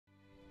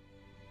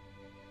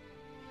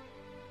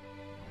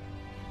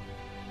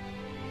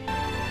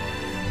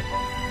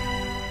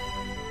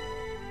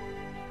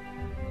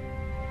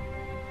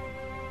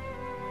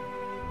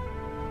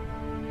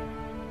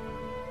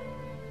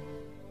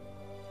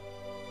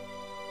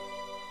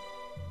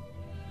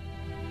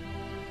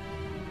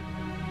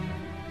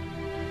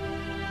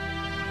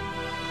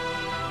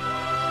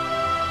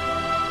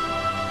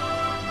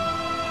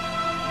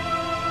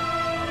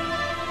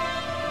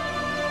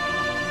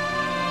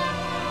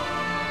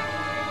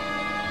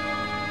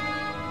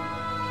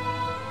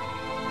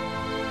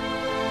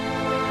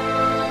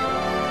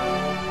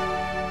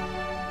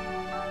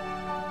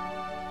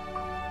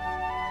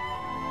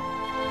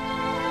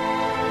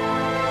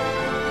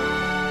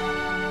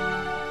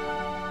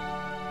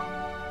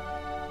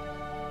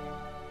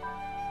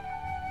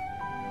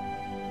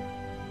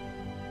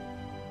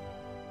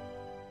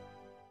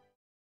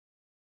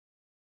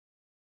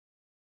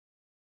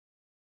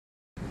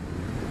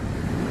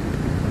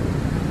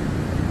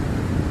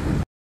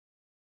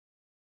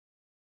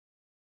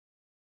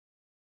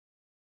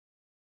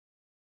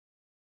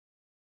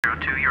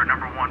02, you're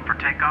number 1 for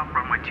takeoff,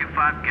 runway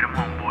 25, get them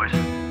home, boys.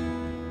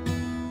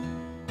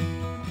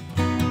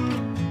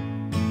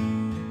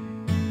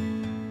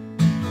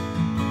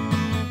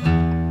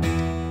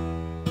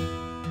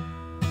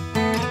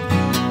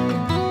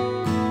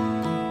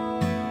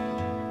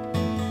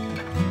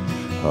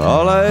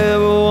 All I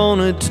ever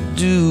wanted to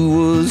do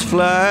was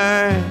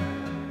fly,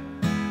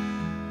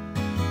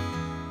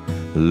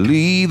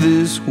 leave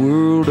this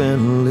world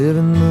and live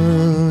in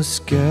the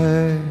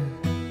sky.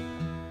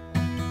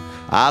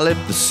 I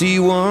left the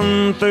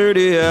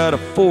C-130 out of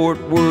Fort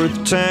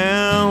Worth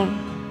town.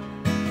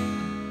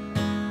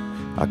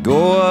 I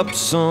go up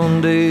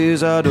some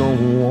days I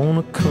don't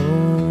wanna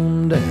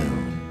come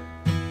down.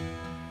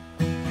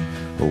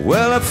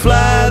 Well, I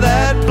fly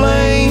that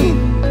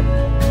plane,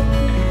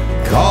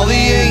 call the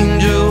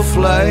angel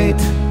flight.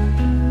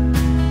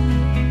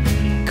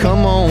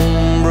 Come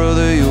on,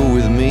 brother, you're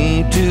with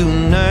me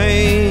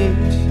tonight.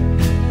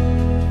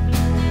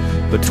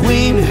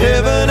 Between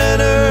heaven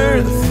and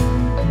earth,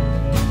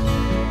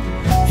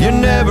 you're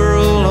never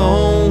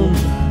alone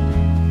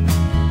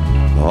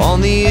on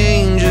the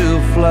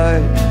angel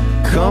flight.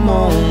 Come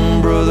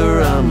on,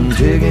 brother, I'm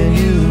taking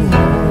you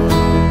home.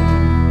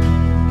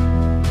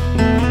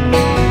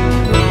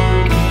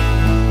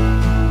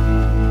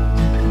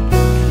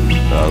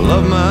 I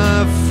love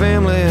my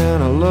family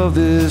and I love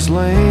this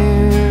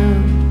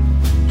land,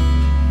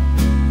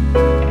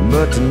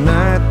 but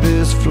tonight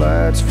this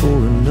flight's for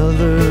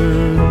another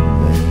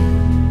man.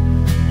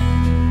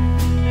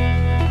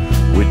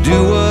 We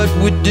do what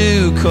we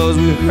do 'cause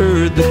we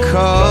heard the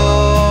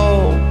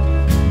call.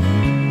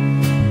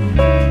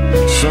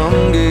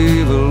 Some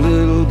gave a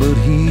little, but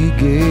he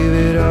gave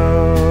it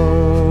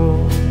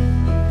all.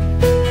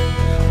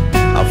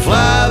 I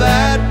fly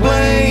that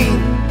plane,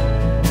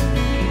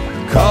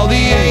 call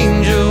the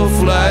angel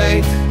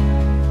flight.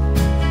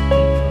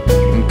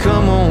 And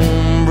come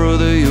on,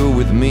 brother, you're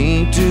with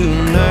me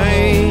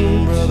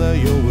tonight. Brother,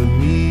 you're with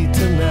me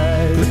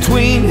tonight.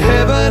 Between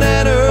heaven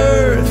and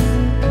earth,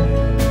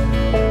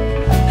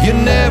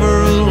 you're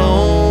never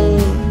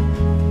alone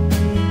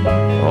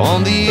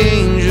on the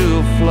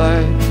angel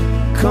flight.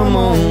 Come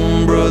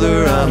on,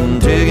 brother, I'm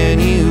taking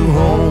you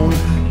home.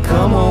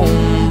 Come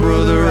on,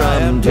 brother,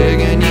 I'm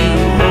taking you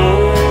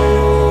home.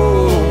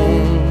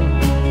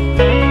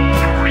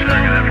 We're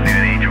starting good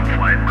afternoon, Angel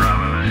Flight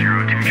Bravo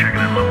 02,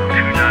 checking in level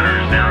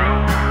 290.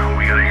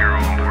 We got a hero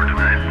on board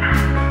tonight.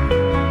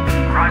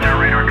 Roger,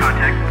 radar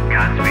contact,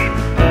 Godspeed.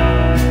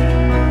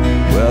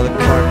 Well, the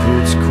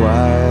cockpit's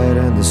quiet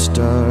and the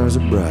stars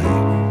are bright.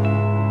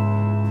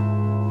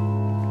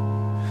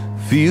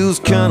 Feels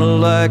kinda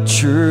like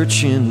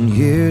church in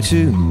here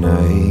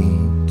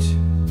tonight.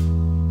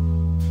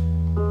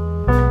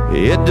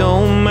 It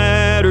don't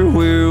matter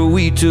where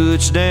we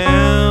touch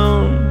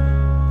down,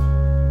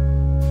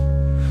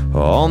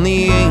 on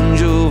the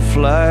angel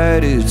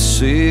flight it's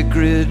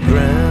sacred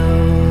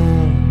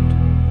ground.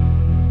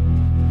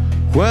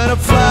 When I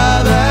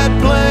fly that